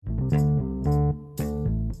As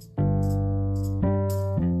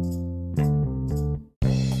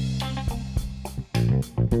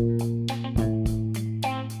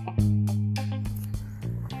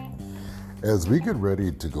we get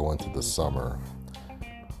ready to go into the summer,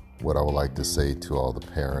 what I would like to say to all the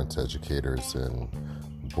parents, educators, and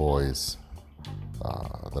boys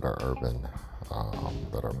that are urban,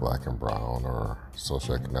 that are black and brown, or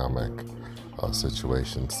socioeconomic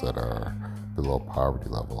situations that are below poverty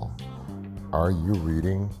level, are you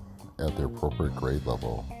reading at the appropriate grade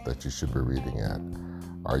level that you should be reading at?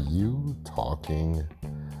 Are you talking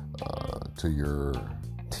to your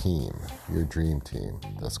team, your dream team,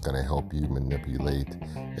 that's going to help you manipulate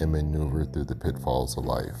and maneuver through the pitfalls of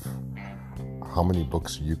life? How many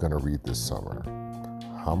books are you going to read this summer?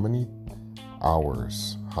 How many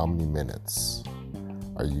hours, how many minutes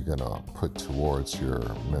are you going to put towards your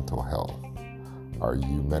mental health? Are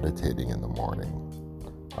you meditating in the morning?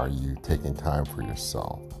 Are you taking time for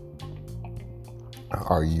yourself?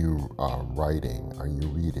 Are you writing? Are you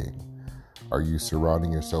reading? Are you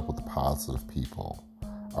surrounding yourself with positive people?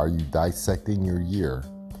 Are you dissecting your year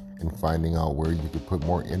and finding out where you could put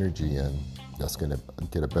more energy in that's going to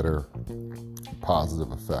get a better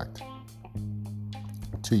positive effect?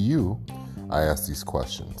 To you, I ask these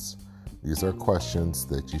questions. These are questions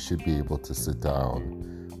that you should be able to sit down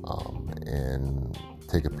and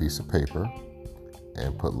take a piece of paper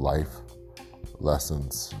and put life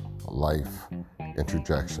lessons, life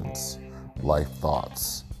interjections, life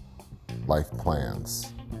thoughts, life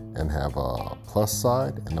plans, and have a plus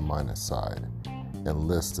side and a minus side, and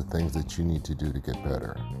list the things that you need to do to get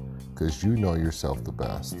better, because you know yourself the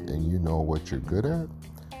best, and you know what you're good at,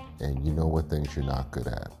 and you know what things you're not good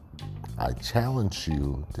at. I challenge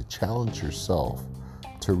you to challenge yourself,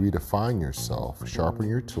 to redefine yourself, sharpen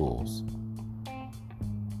your tools,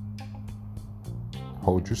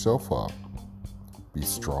 hold yourself up, be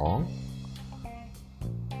strong,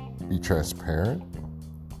 be transparent,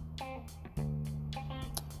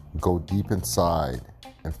 go deep inside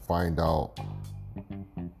and find out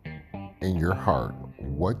in your heart,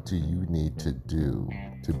 what do you need to do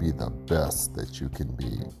to be the best that you can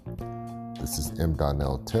be? This is M.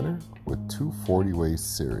 Donnell Tenner with 240 Ways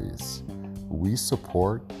series. We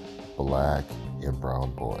support black and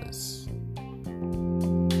brown boys.